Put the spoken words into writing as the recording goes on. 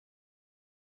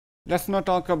Let's now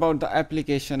talk about the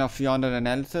application of genre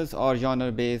analysis or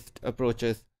genre-based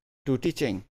approaches to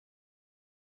teaching.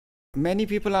 Many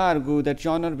people argue that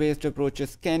genre-based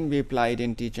approaches can be applied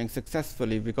in teaching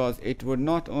successfully because it would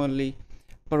not only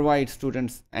provide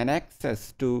students an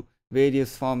access to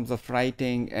various forms of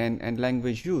writing and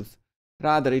language use,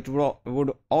 rather it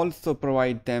would also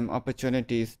provide them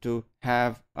opportunities to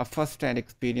have a first-hand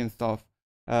experience of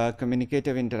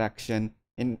communicative interaction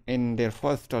in their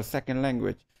first or second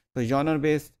language. So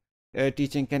genre-based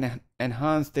teaching can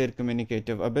enhance their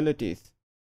communicative abilities.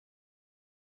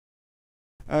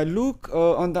 Luke,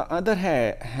 on the other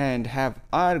hand, have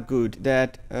argued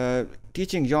that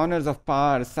teaching genres of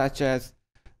power such as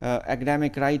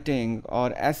academic writing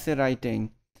or essay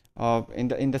writing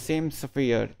in the same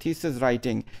sphere, thesis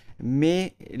writing,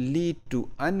 may lead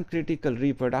to uncritical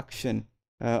reproduction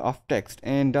of text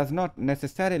and does not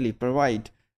necessarily provide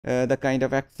the kind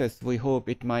of access we hope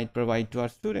it might provide to our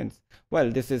students. Well,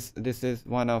 this is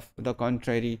one of the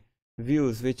contrary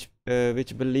views which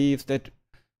believes that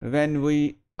when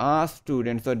we ask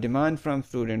students or demand from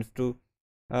students to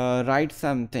write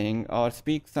something or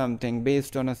speak something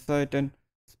based on a certain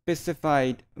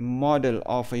specified model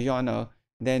of a genre,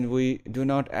 then we do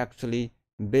not actually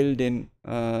build in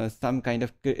some kind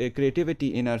of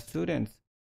creativity in our students.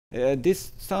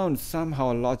 This sounds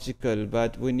somehow logical,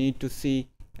 but we need to see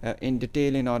in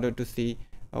detail in order to see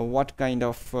what kind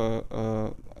of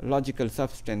logical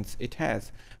substance it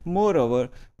has. Moreover,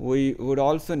 we would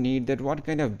also need that what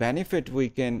kind of benefit we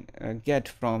can get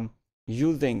from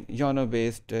using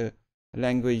genre-based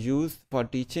language use for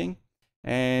teaching,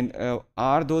 and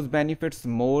are those benefits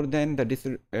more than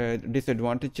the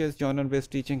disadvantages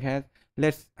genre-based teaching has?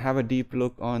 Let's have a deep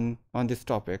look on this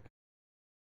topic.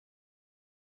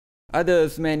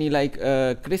 Others, many like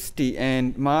Christie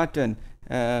and Martin,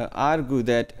 argue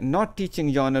that not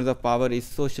teaching genres of power is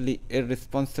socially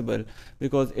irresponsible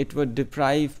because it would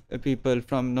deprive people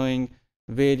from knowing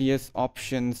various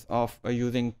options of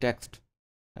using text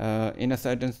in a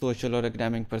certain social or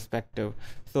academic perspective.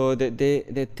 So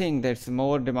they think that it's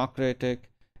more democratic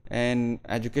and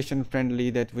education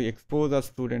friendly that we expose our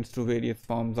students to various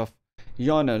forms of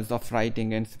genres of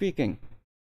writing and speaking.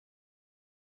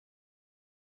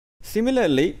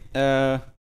 Similarly,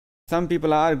 some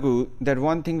people argue that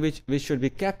one thing which should be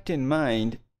kept in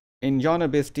mind in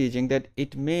genre-based teaching, that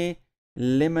it may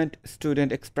limit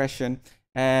student expression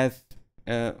as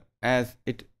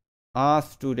it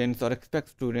asks students or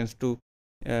expects students to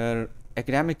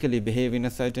academically behave in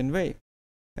a certain way.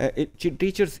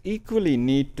 Teachers equally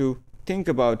need to think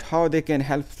about how they can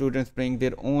help students bring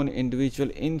their own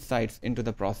individual insights into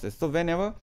the process. So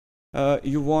whenever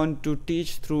you want to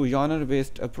teach through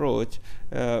genre-based approach,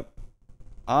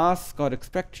 ask or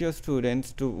expect your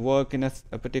students to work in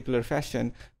a particular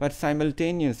fashion, but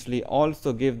simultaneously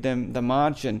also give them the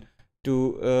margin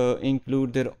to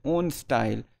include their own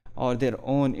style or their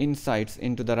own insights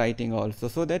into the writing also,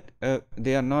 so that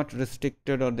they are not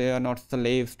restricted or they are not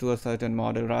slaves to a certain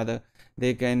model. Rather,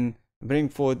 they can bring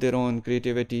forth their own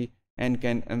creativity and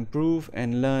can improve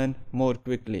and learn more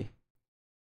quickly.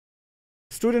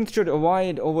 Students should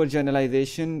avoid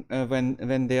overgeneralization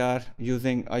when they are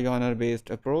using a genre-based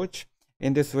approach.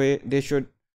 In this way, they should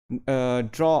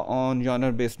draw on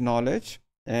genre-based knowledge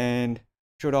and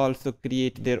should also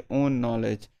create their own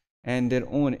knowledge and their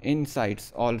own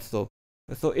insights also.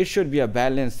 So it should be a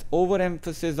balance.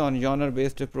 Overemphasis on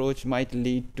genre-based approach might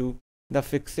lead to the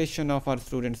fixation of our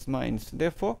students' minds.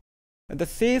 Therefore, the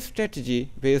safe strategy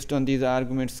based on these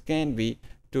arguments can be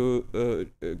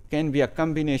a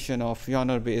combination of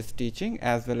genre-based teaching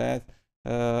as well as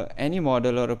any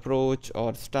model or approach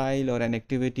or style or an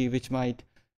activity which might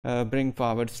bring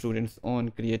forward students' own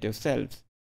creative selves.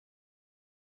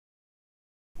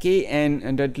 Kay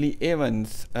and Dudley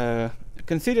Evans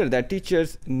consider that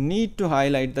teachers need to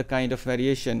highlight the kind of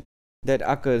variation that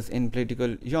occurs in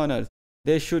political genres.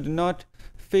 They should not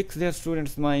fix their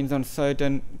students' minds on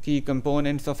certain key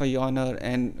components of a genre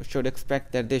and should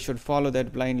expect that they should follow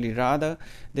that blindly. Rather,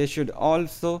 they should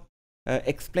also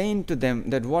explain to them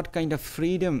that what kind of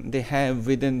freedom they have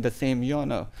within the same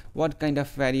genre, what kind of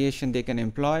variation they can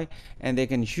employ and they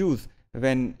can use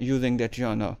when using that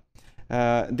genre.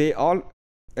 They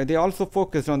also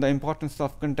focus on the importance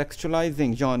of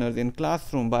contextualizing genres in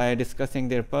classroom by discussing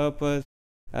their purpose,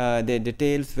 their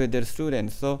details with their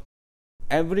students. So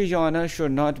every genre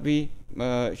should not be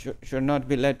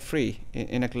let free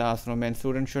in a classroom, and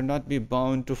students should not be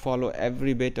bound to follow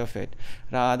every bit of it.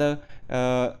 Rather,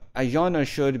 a genre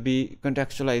should be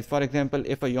contextualized. For example,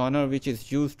 if a genre which is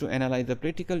used to analyze a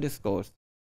political discourse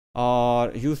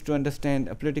or used to understand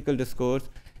a political discourse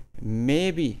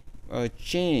may be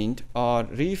changed or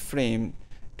reframed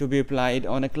to be applied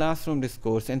on a classroom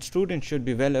discourse, and students should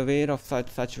be well aware of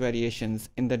such variations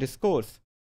in the discourse.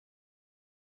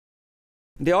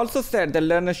 They also said that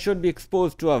learners should be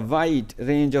exposed to a wide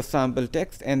range of sample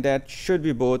text, and that should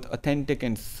be both authentic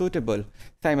and suitable.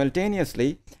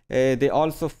 Simultaneously, they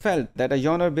also felt that a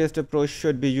genre-based approach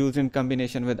should be used in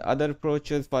combination with other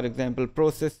approaches, for example,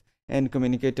 process and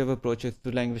communicative approaches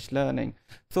to language learning,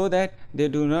 so that they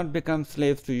do not become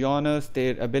slaves to genres.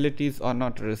 Their abilities are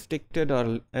not restricted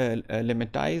or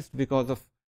limitized because of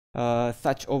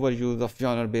such overuse of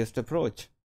genre-based approach.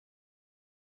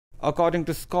 According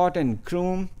to Scott and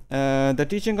Kroom, the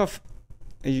teaching of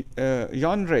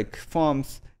generic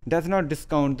forms does not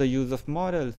discount the use of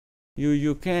models.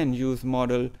 You can use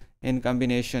model in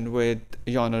combination with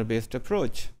genre-based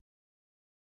approach.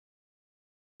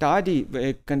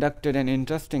 Tardy conducted an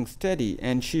interesting study,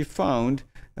 and she found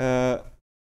that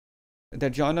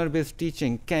genre-based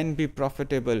teaching can be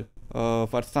profitable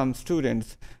for some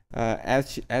students,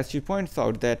 as she points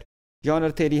out that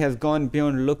genre theory has gone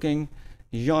beyond looking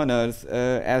genres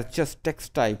as just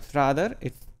text types. Rather,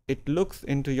 it looks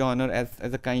into genre as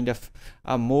a kind of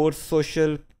a more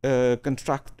social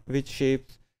construct which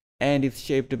shapes and is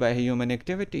shaped by human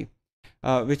activity,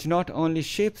 which not only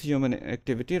shapes human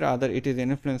activity, rather it is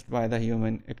influenced by the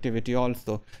human activity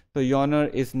also. So genre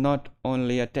is not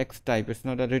only a text type, it's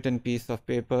not a written piece of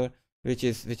paper which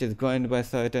is governed by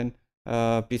certain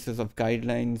pieces of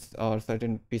guidelines or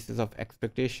certain pieces of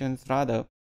expectations. Rather,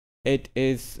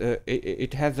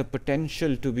 it has a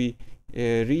potential to be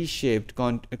reshaped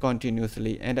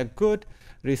continuously, and a good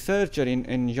researcher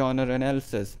in genre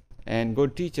analysis and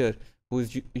good teacher who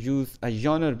use a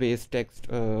genre-based text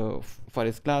for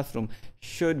his classroom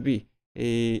should be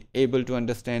able to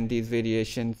understand these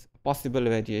variations, possible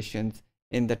variations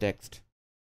in the text.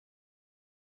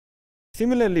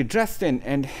 Similarly, Dresden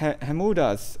and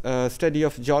Hamuda's study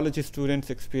of geology students'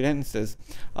 experiences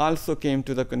also came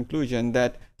to the conclusion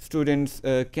that students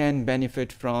can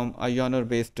benefit from a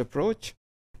genre-based approach,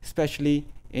 especially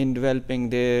in developing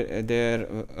their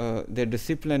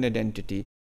discipline identity.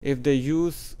 If they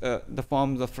use the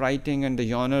forms of writing and the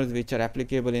genres which are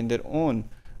applicable in their own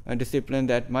discipline,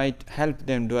 that might help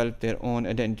them develop their own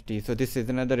identity. So this is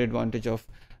another advantage of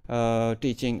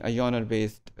teaching a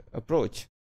genre-based approach.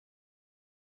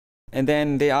 And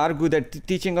then they argue that the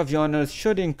teaching of genres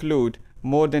should include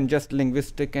more than just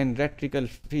linguistic and rhetorical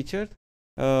features.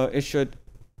 It should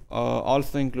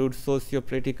also include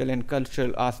socio-political and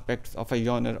cultural aspects of a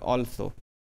genre also.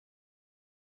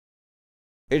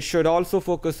 It should also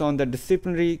focus on the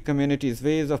disciplinary community's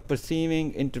ways of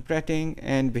perceiving, interpreting,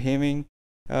 and behaving.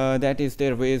 That is,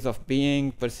 their ways of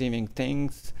being, perceiving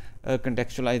things,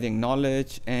 contextualizing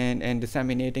knowledge, and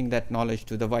disseminating that knowledge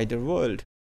to the wider world.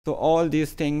 So all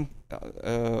these things,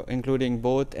 including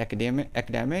both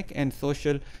academic and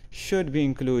social, should be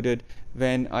included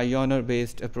when a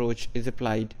genre-based approach is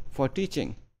applied for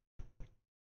teaching.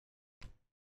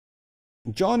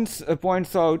 Johns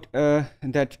points out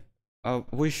that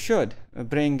we should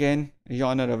bring in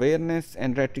genre awareness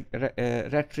and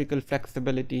rhetorical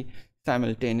flexibility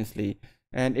simultaneously.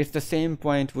 And it's the same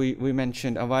point we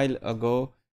mentioned a while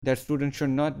ago, that students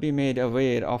should not be made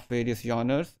aware of various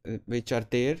genres which are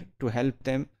there to help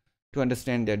them to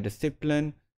understand their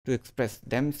discipline, to express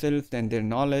themselves and their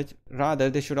knowledge. Rather,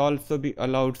 they should also be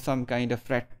allowed some kind of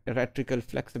rhetorical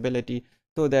flexibility,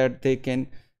 so that they can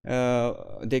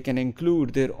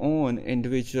include their own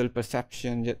individual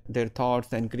perception, their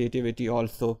thoughts and creativity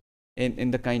also in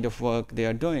the kind of work they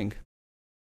are doing.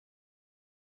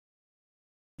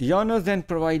 Genres then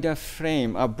provide a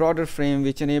frame, a broader frame,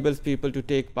 which enables people to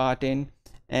take part in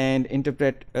and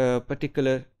interpret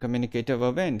particular communicative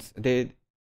events.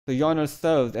 So genre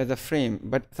serves as a frame,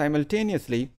 but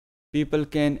simultaneously people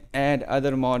can add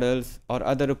other models or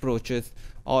other approaches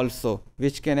also,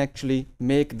 which can actually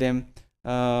make them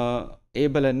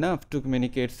able enough to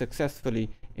communicate successfully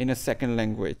in a second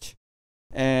language.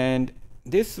 And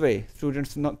this way,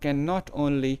 students can not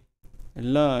only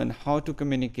learn how to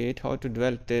communicate, how to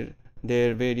develop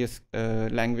their various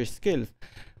language skills,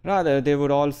 rather they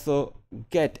would also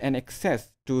get an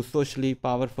access to socially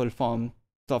powerful forms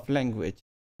of language,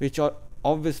 which are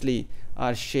obviously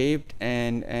are shaped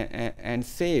and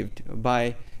saved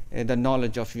by the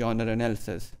knowledge of genre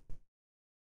analysis.